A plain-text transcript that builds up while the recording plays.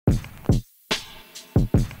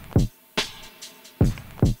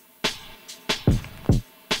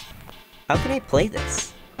How can I play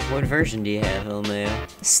this? What version do you have,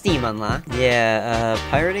 LMAO? Steam unlocked. Yeah,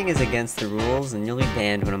 pirating is against the rules, and you'll be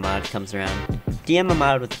banned when a mod comes around. DM a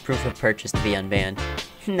mod with a proof of purchase to be unbanned.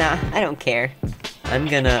 Nah, I don't care. I'm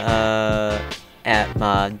gonna, at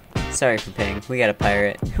mod. Sorry for ping, we got a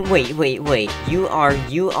pirate. Wait, you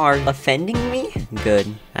are offending me? Good,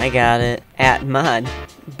 I got it. At mod,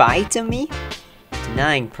 bye to me?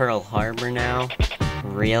 Denying Pearl Harbor now?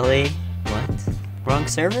 Really? What? Wrong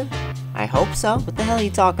server? I hope so. What the hell are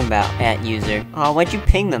you talking about, at user? Oh, why'd you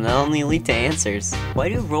ping them? They'll only lead to answers. Why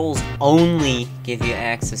do roles only give you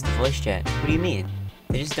access to voice chat? What do you mean?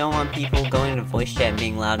 They just don't want people going to voice chat and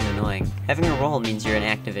being loud and annoying. Having a role means you're an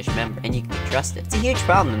Activish member, and you can be trusted. It's a huge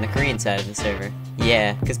problem in the Korean side of the server.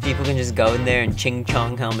 Yeah, because people can just go in there and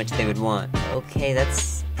ching-chong how much they would want. Okay,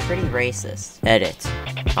 that's pretty racist. Edit.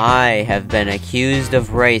 I have been accused of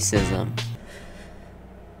racism.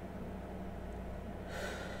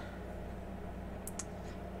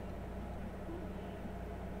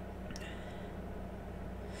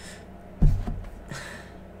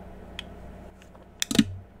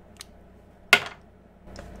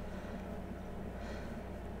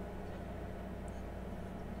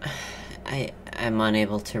 I'm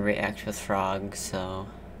unable to react with frogs, so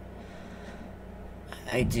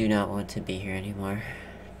I do not want to be here anymore.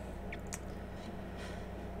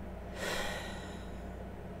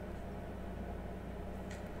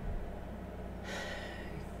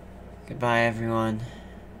 Goodbye, everyone.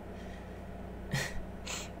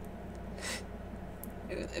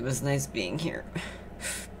 It was nice being here.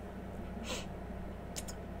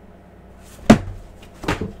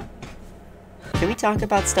 Can we talk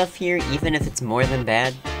about stuff here, even if it's more than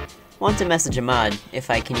bad? Want to message a mod, if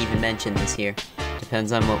I can even mention this here.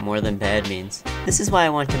 Depends on what more than bad means. This is why I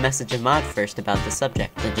want to message a mod first about the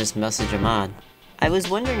subject, than just message a mod. I was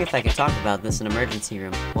wondering if I could talk about this in emergency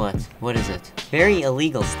room. What? What is it? Very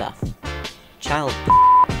illegal stuff. Child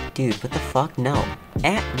Dude, what the fuck? No.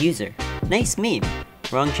 At user. Nice meme.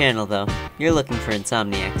 Wrong channel though. You're looking for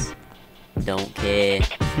Insomniacs. Don't care.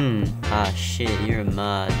 Ah shit, you're a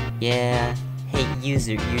mod. Yeah. Hey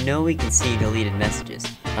user, you know we can see deleted messages.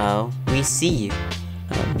 Oh, we see you.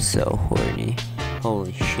 I'm so horny.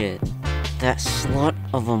 Holy shit. That slut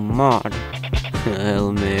of a mod.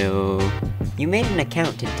 LMAO. You made an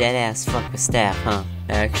account to deadass fuck with staff, huh?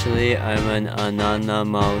 Actually, I'm an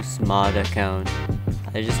anonymous mod account.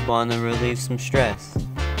 I just want to relieve some stress.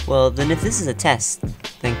 Well, then if this is a test,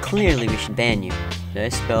 then clearly we should ban you. Did I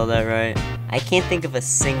spell that right? I can't think of a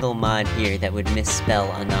single mod here that would misspell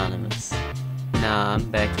anonymous. Nah, I'm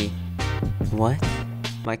Becky. What?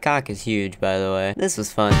 My cock is huge, by the way. This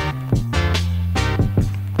was fun.